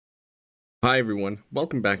Hi everyone,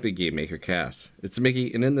 welcome back to GameMaker Cast. It's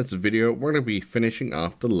Mickey, and in this video we're going to be finishing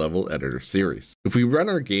off the level editor series. If we run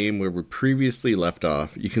our game where we previously left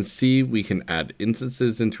off, you can see we can add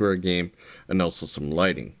instances into our game and also some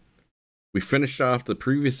lighting. We finished off the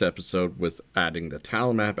previous episode with adding the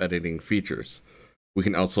tilemap editing features. We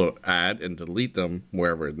can also add and delete them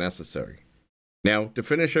wherever necessary. Now, to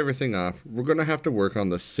finish everything off, we're going to have to work on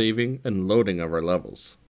the saving and loading of our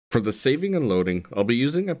levels. For the saving and loading, I'll be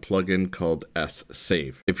using a plugin called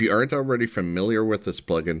S-Save. If you aren't already familiar with this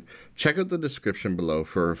plugin, check out the description below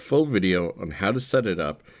for a full video on how to set it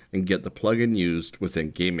up and get the plugin used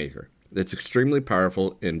within GameMaker. It's extremely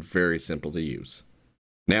powerful and very simple to use.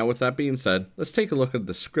 Now with that being said, let's take a look at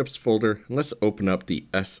the scripts folder and let's open up the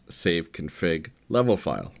S-Save config level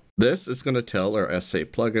file. This is going to tell our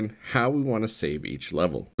S-Save plugin how we want to save each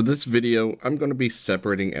level. For this video, I'm going to be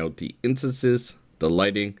separating out the instances, the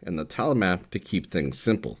lighting, and the tilemap to keep things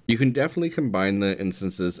simple. You can definitely combine the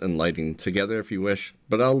instances and lighting together if you wish,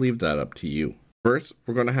 but I'll leave that up to you. First,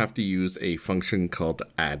 we're going to have to use a function called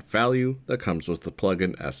add value that comes with the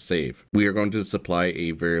plugin S-Save. We are going to supply a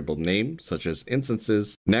variable name such as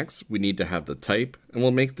instances. Next, we need to have the type, and we'll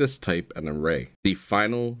make this type an array. The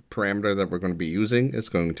final parameter that we're going to be using is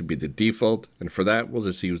going to be the default, and for that we'll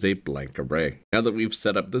just use a blank array. Now that we've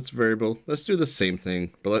set up this variable, let's do the same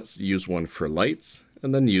thing, but let's use one for lights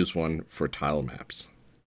and then use one for tile maps.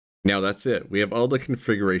 Now that's it. We have all the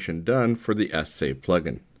configuration done for the S-Save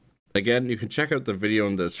plugin. Again, you can check out the video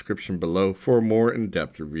in the description below for a more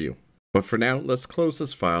in-depth review. But for now, let's close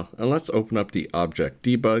this file and let's open up the object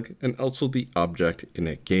debug and also the object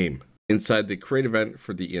init game. Inside the create event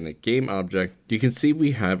for the init game object, you can see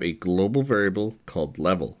we have a global variable called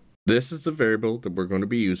level. This is the variable that we're going to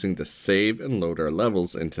be using to save and load our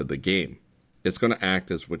levels into the game. It's going to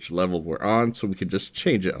act as which level we're on, so we can just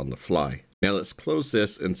change it on the fly. Now let's close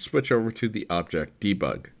this and switch over to the object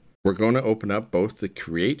debug. We're going to open up both the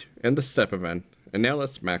create and the step event, and now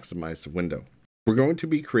let's maximize the window. We're going to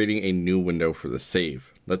be creating a new window for the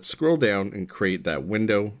save. Let's scroll down and create that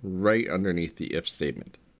window right underneath the if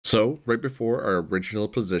statement. So right before our original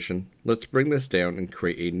position, let's bring this down and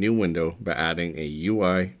create a new window by adding a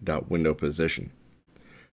UI.WindowPosition.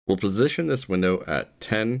 We'll position this window at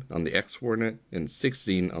 10 on the X coordinate and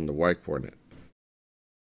 16 on the Y coordinate.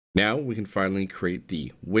 Now we can finally create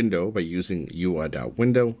the window by using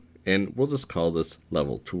UI.Window, and we'll just call this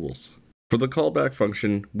level tools. For the callback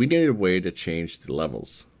function, we need a way to change the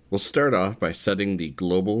levels. We'll start off by setting the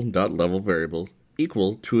global.level variable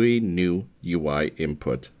equal to a new UI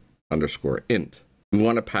input _int. We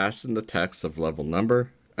want to pass in the text of level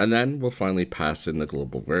number, and then we'll finally pass in the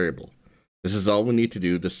global variable. This is all we need to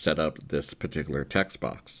do to set up this particular text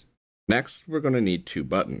box. Next, we're going to need two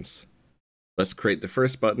buttons. Let's create the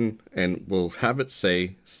first button and we'll have it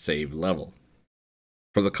say save level.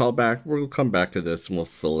 For the callback, we'll come back to this and we'll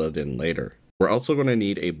fill it in later. We're also going to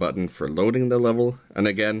need a button for loading the level, and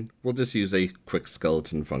again, we'll just use a quick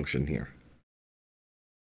skeleton function here.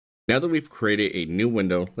 Now that we've created a new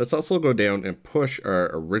window, let's also go down and push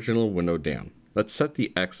our original window down. Let's set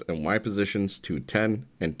the X and Y positions to 10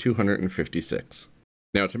 and 256.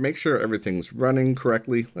 Now to make sure everything's running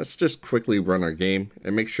correctly, let's just quickly run our game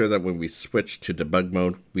and make sure that when we switch to debug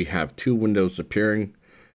mode, we have two windows appearing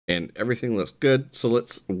and everything looks good, so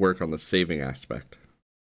let's work on the saving aspect.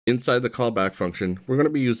 Inside the callback function, we're going to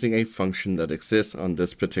be using a function that exists on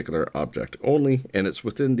this particular object only, and it's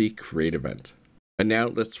within the create event. And now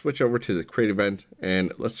let's switch over to the create event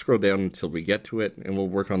and let's scroll down until we get to it and we'll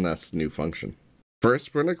work on this new function.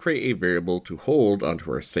 First, we're going to create a variable to hold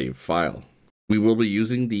onto our save file. We will be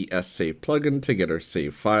using the S-Save plugin to get our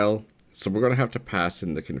save file, so we're going to have to pass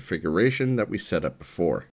in the configuration that we set up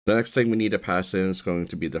before. The next thing we need to pass in is going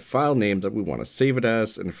to be the file name that we want to save it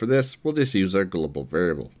as, and for this, we'll just use our global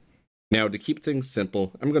variable. Now to keep things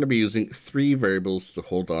simple, I'm going to be using three variables to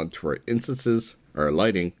hold on to our instances, our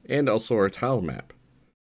lighting, and also our tile map.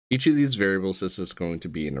 Each of these variables is just going to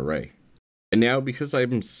be an array. And now, because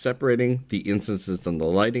I'm separating the instances and the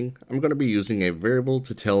lighting, I'm going to be using a variable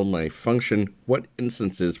to tell my function what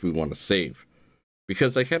instances we want to save.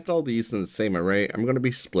 Because I kept all these in the same array, I'm going to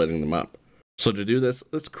be splitting them up. So to do this,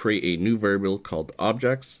 let's create a new variable called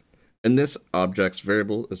objects. And this objects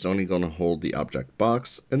variable is only going to hold the object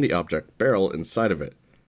box and the object barrel inside of it.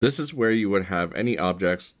 This is where you would have any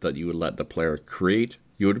objects that you would let the player create,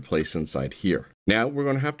 you would place inside here. Now we're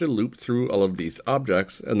going to have to loop through all of these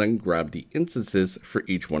objects and then grab the instances for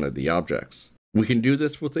each one of the objects. We can do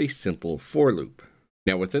this with a simple for loop.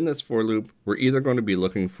 Now within this for loop, we're either going to be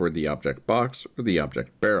looking for the object box or the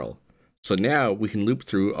object barrel. So now we can loop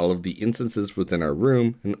through all of the instances within our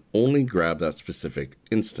room and only grab that specific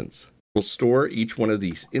instance. We'll store each one of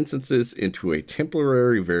these instances into a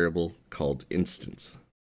temporary variable called instance.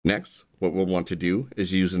 Next, what we'll want to do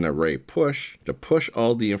is use an array push to push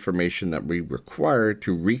all the information that we require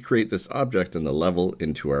to recreate this object in the level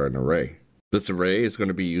into our array. This array is going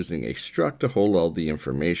to be using a struct to hold all the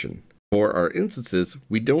information. For our instances,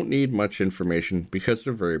 we don't need much information because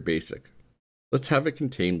they're very basic. Let's have it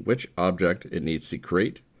contain which object it needs to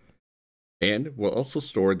create, and we'll also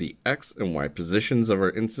store the X and Y positions of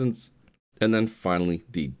our instance, and then finally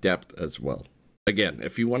the depth as well. Again,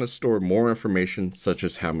 if you want to store more information such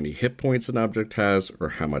as how many hit points an object has or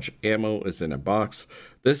how much ammo is in a box,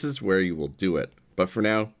 this is where you will do it. But for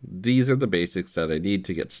now, these are the basics that I need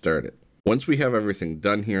to get started. Once we have everything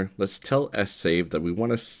done here, let's tell save that we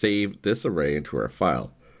want to save this array into our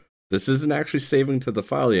file. This isn't actually saving to the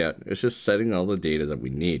file yet, it's just setting all the data that we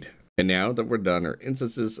need. And now that we're done our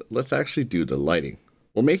instances, let's actually do the lighting.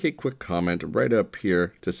 We'll make a quick comment right up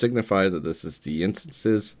here to signify that this is the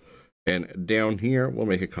instances, and down here we'll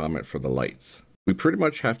make a comment for the lights. We pretty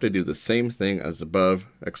much have to do the same thing as above,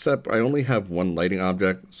 except I only have one lighting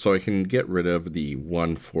object, so I can get rid of the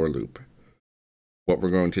one for loop. What we're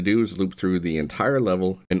going to do is loop through the entire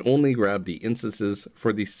level and only grab the instances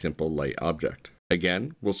for the simple light object.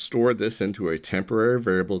 Again, we'll store this into a temporary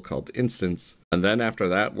variable called instance, and then after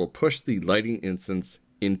that we'll push the lighting instance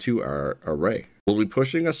into our array. We'll be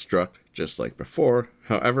pushing a struct just like before,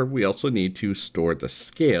 however we also need to store the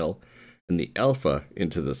scale and the alpha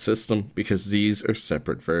into the system because these are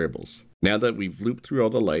separate variables. Now that we've looped through all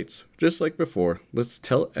the lights, just like before, let's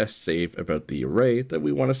tell save about the array that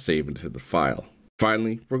we want to save into the file.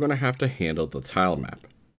 Finally, we're going to have to handle the tile map.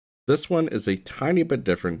 This one is a tiny bit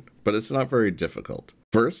different, but it's not very difficult.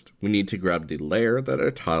 First, we need to grab the layer that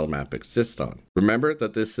our tile map exists on. Remember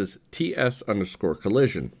that this is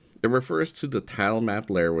ts_collision. It refers to the tile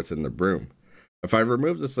map layer within the broom. If I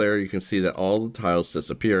remove this layer, you can see that all the tiles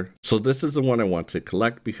disappear. So this is the one I want to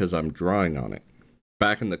collect because I'm drawing on it.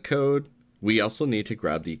 Back in the code, we also need to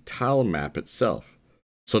grab the tile map itself.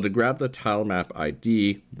 So to grab the tile map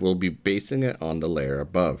ID, we'll be basing it on the layer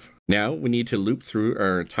above. Now we need to loop through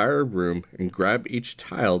our entire room and grab each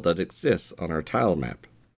tile that exists on our tile map.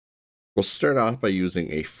 We'll start off by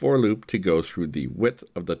using a for loop to go through the width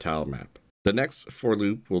of the tile map. The next for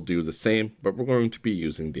loop will do the same, but we're going to be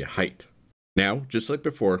using the height. Now, just like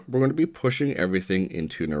before, we're going to be pushing everything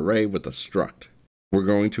into an array with a struct. We're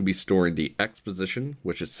going to be storing the X position,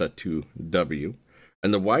 which is set to W,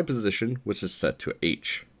 and the Y position, which is set to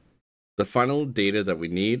H. The final data that we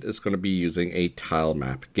need is going to be using a tile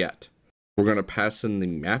map get. We're going to pass in the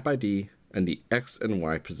map ID and the X and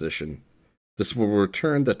Y position. This will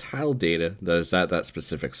return the tile data that is at that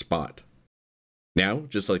specific spot. Now,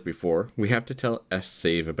 just like before, we have to tell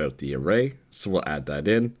save about the array, so we'll add that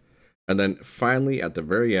in. And then finally, at the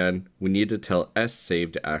very end, we need to tell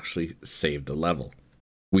save to actually save the level.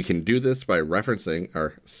 We can do this by referencing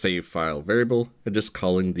our save file variable and just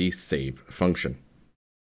calling the save function.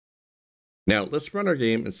 Now let's run our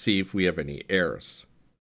game and see if we have any errors.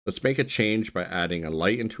 Let's make a change by adding a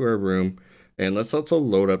light into our room, and let's also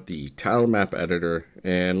load up the tile map editor,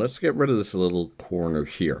 and let's get rid of this little corner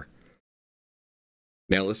here.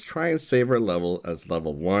 Now let's try and save our level as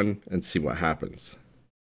level 1 and see what happens.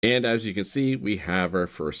 And as you can see, we have our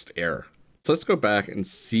first error. So let's go back and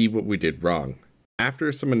see what we did wrong.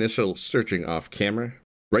 After some initial searching off camera,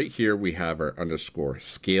 right here we have our underscore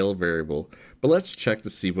scale variable, but let's check to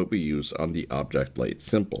see what we use on the object light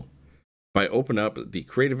simple. If I open up the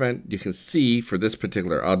create event, you can see for this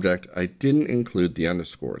particular object, I didn't include the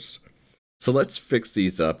underscores. So let's fix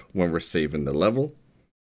these up when we're saving the level.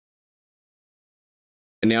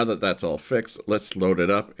 And now that that's all fixed, let's load it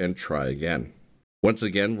up and try again. Once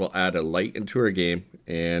again, we'll add a light into our game,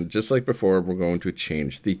 and just like before, we're going to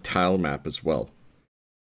change the tile map as well.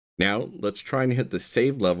 Now, let's try and hit the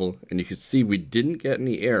save level, and you can see we didn't get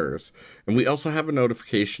any errors, and we also have a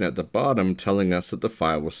notification at the bottom telling us that the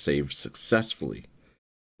file was saved successfully.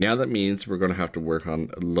 Now that means we're going to have to work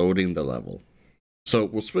on loading the level. So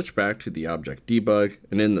we'll switch back to the object debug,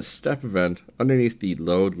 and in the step event, underneath the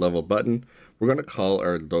load level button, we're going to call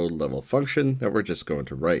our load level function that we're just going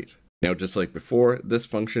to write. Now, just like before, this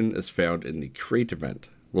function is found in the create event.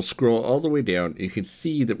 We'll scroll all the way down, and you can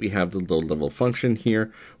see that we have the load level function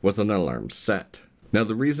here with an alarm set. Now,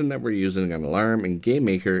 the reason that we're using an alarm in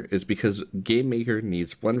GameMaker is because GameMaker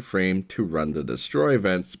needs one frame to run the destroy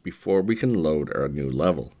events before we can load our new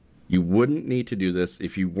level. You wouldn't need to do this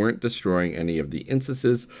if you weren't destroying any of the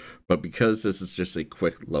instances, but because this is just a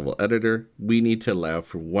quick level editor, we need to allow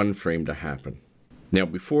for one frame to happen. Now,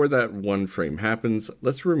 before that one frame happens,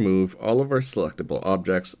 let's remove all of our selectable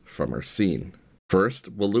objects from our scene. First,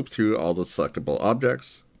 we'll loop through all the selectable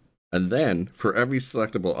objects, and then for every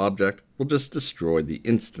selectable object, we'll just destroy the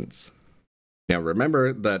instance. Now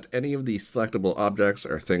remember that any of these selectable objects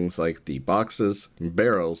are things like the boxes,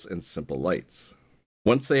 barrels, and simple lights.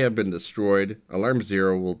 Once they have been destroyed, alarm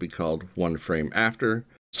 0 will be called one frame after,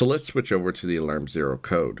 so let's switch over to the alarm 0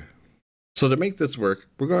 code. So to make this work,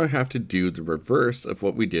 we're going to have to do the reverse of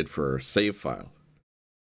what we did for our save file.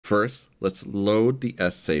 First, let's load the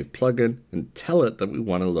ssave plugin and tell it that we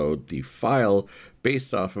want to load the file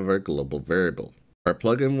based off of our global variable. Our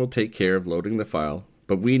plugin will take care of loading the file,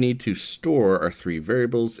 but we need to store our 3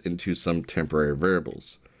 variables into some temporary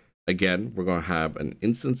variables. Again, we're going to have an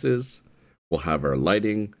instances, we'll have our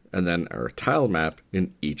lighting, and then our tile map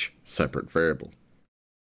in each separate variable.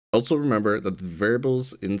 Also remember that the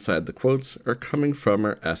variables inside the quotes are coming from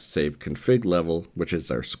our ssave config level, which is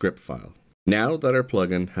our script file. Now that our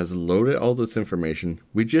plugin has loaded all this information,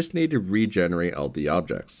 we just need to regenerate all the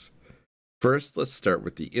objects. First, let's start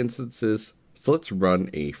with the instances, so let's run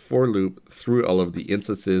a for loop through all of the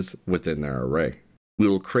instances within our array. We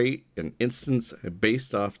will create an instance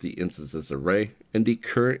based off the instances array and the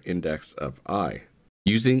current index of I.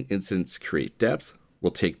 Using instance create depth,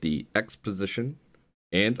 we'll take the X position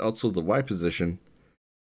and also the Y position,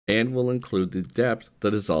 and we'll include the depth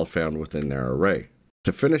that is all found within our array.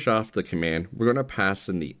 To finish off the command, we're going to pass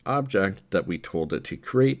in the object that we told it to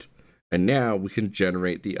create, and now we can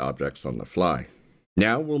generate the objects on the fly.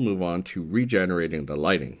 Now we'll move on to regenerating the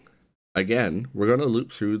lighting. Again, we're going to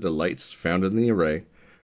loop through the lights found in the array,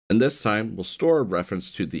 and this time we'll store a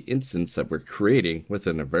reference to the instance that we're creating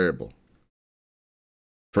within a variable.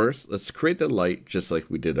 First, let's create the light just like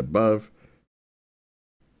we did above.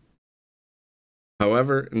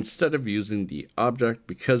 However, instead of using the object,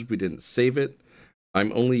 because we didn't save it,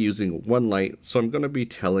 I'm only using one light, so I'm going to be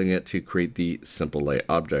telling it to create the simple light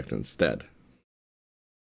object instead.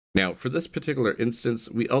 Now, for this particular instance,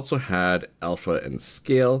 we also had alpha and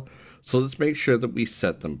scale, so let's make sure that we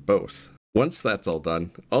set them both. Once that's all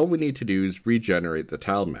done, all we need to do is regenerate the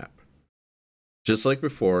tile map. Just like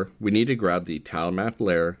before, we need to grab the tile map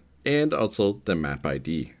layer and also the map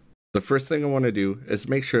ID. The first thing I want to do is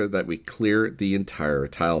make sure that we clear the entire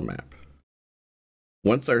tile map.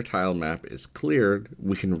 Once our tile map is cleared,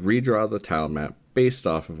 we can redraw the tile map based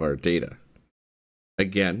off of our data.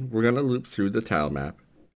 Again, we're going to loop through the tile map,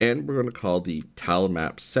 and we're going to call the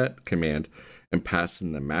tilemapset command and pass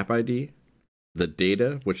in the map ID, the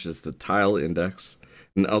data, which is the tile index,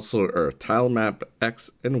 and also our tile map X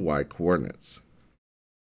and Y coordinates.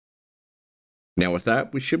 Now with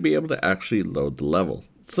that, we should be able to actually load the level.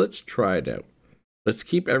 So let's try it out. Let's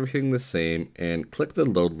keep everything the same and click the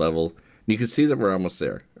load level. You can see that we're almost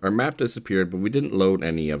there. Our map disappeared, but we didn't load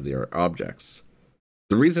any of our objects.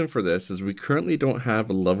 The reason for this is we currently don't have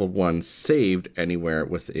a level 1 saved anywhere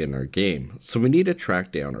within our game, so we need to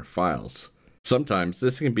track down our files. Sometimes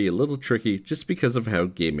this can be a little tricky just because of how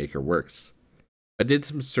GameMaker works. I did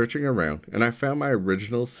some searching around and I found my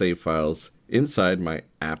original save files inside my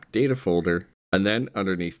app data folder, and then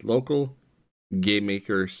underneath local,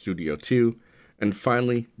 GameMaker Studio 2, and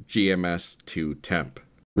finally GMS2 temp.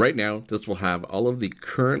 Right now, this will have all of the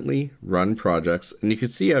currently run projects, and you can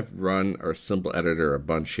see I've run our simple editor a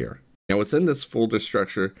bunch here. Now within this folder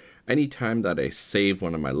structure, anytime that I save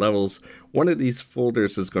one of my levels, one of these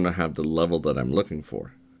folders is going to have the level that I'm looking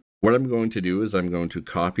for. What I'm going to do is I'm going to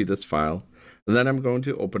copy this file, and then I'm going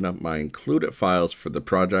to open up my included files for the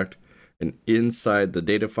project, and inside the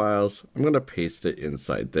data files, I'm going to paste it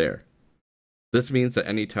inside there. This means that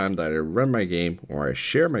anytime that I run my game or I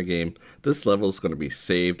share my game, this level is going to be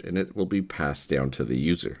saved and it will be passed down to the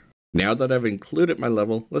user. Now that I've included my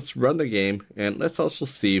level, let's run the game and let's also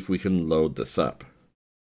see if we can load this up.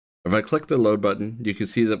 If I click the load button, you can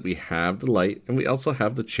see that we have the light and we also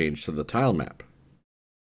have the change to the tile map.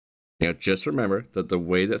 Now just remember that the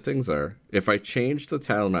way that things are, if I change the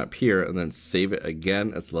tile map here and then save it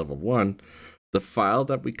again as level 1, the file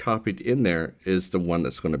that we copied in there is the one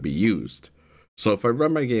that's going to be used. So if I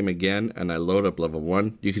run my game again and I load up level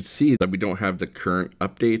 1, you can see that we don't have the current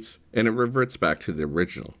updates and it reverts back to the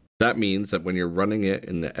original. That means that when you're running it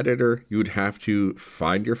in the editor, you would have to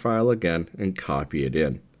find your file again and copy it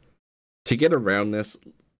in. To get around this,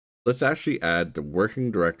 let's actually add the working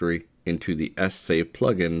directory into the ssave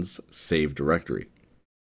plugins save directory.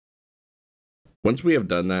 Once we have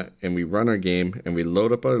done that and we run our game and we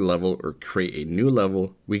load up our level or create a new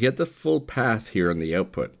level, we get the full path here in the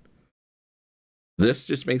output. This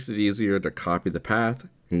just makes it easier to copy the path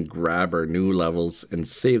and grab our new levels and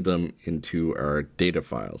save them into our data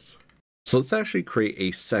files. So let's actually create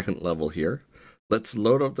a second level here. Let's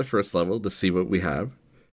load up the first level to see what we have.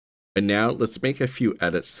 And now let's make a few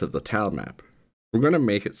edits to the tile map. We're going to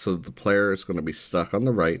make it so that the player is going to be stuck on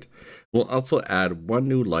the right. We'll also add one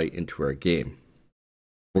new light into our game.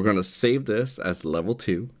 We're going to save this as level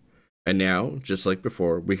 2. And now, just like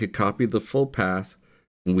before, we could copy the full path,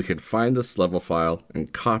 and we could find this level file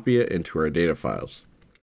and copy it into our data files.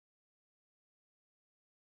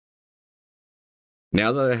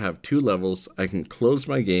 Now that I have 2 levels, I can close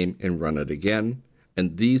my game and run it again,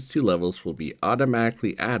 and these 2 levels will be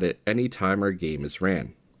automatically added anytime our game is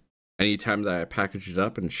ran. Anytime that I package it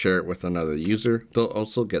up and share it with another user, they'll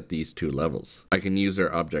also get these 2 levels. I can use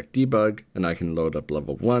our object debug, and I can load up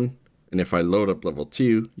level 1, and if I load up level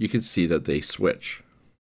 2, you can see that they switch.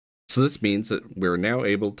 So this means that we're now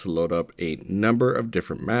able to load up a number of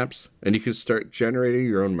different maps, and you can start generating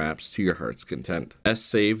your own maps to your heart's content.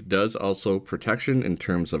 sSave does also protection in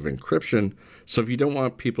terms of encryption, so if you don't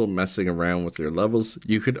want people messing around with your levels,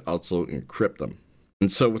 you could also encrypt them.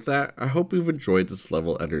 And so with that, I hope you've enjoyed this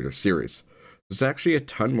level editor series. There's actually a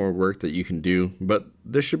ton more work that you can do, but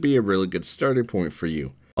this should be a really good starting point for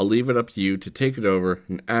you. I'll leave it up to you to take it over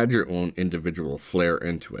and add your own individual flair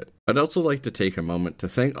into it. I'd also like to take a moment to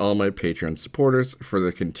thank all my Patreon supporters for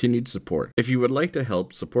their continued support. If you would like to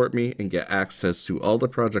help support me and get access to all the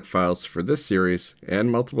project files for this series and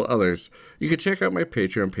multiple others, you can check out my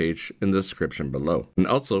Patreon page in the description below. And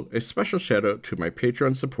also, a special shout out to my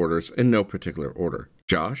Patreon supporters in no particular order: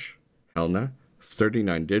 Josh, Helena,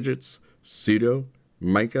 39 Digits, Pseudo,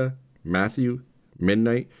 Micah, Matthew,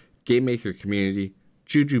 Midnight, GameMaker Community,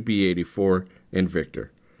 JujuB84, and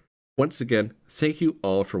Victor. Once again, thank you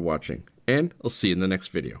all for watching, and I'll see you in the next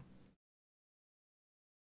video.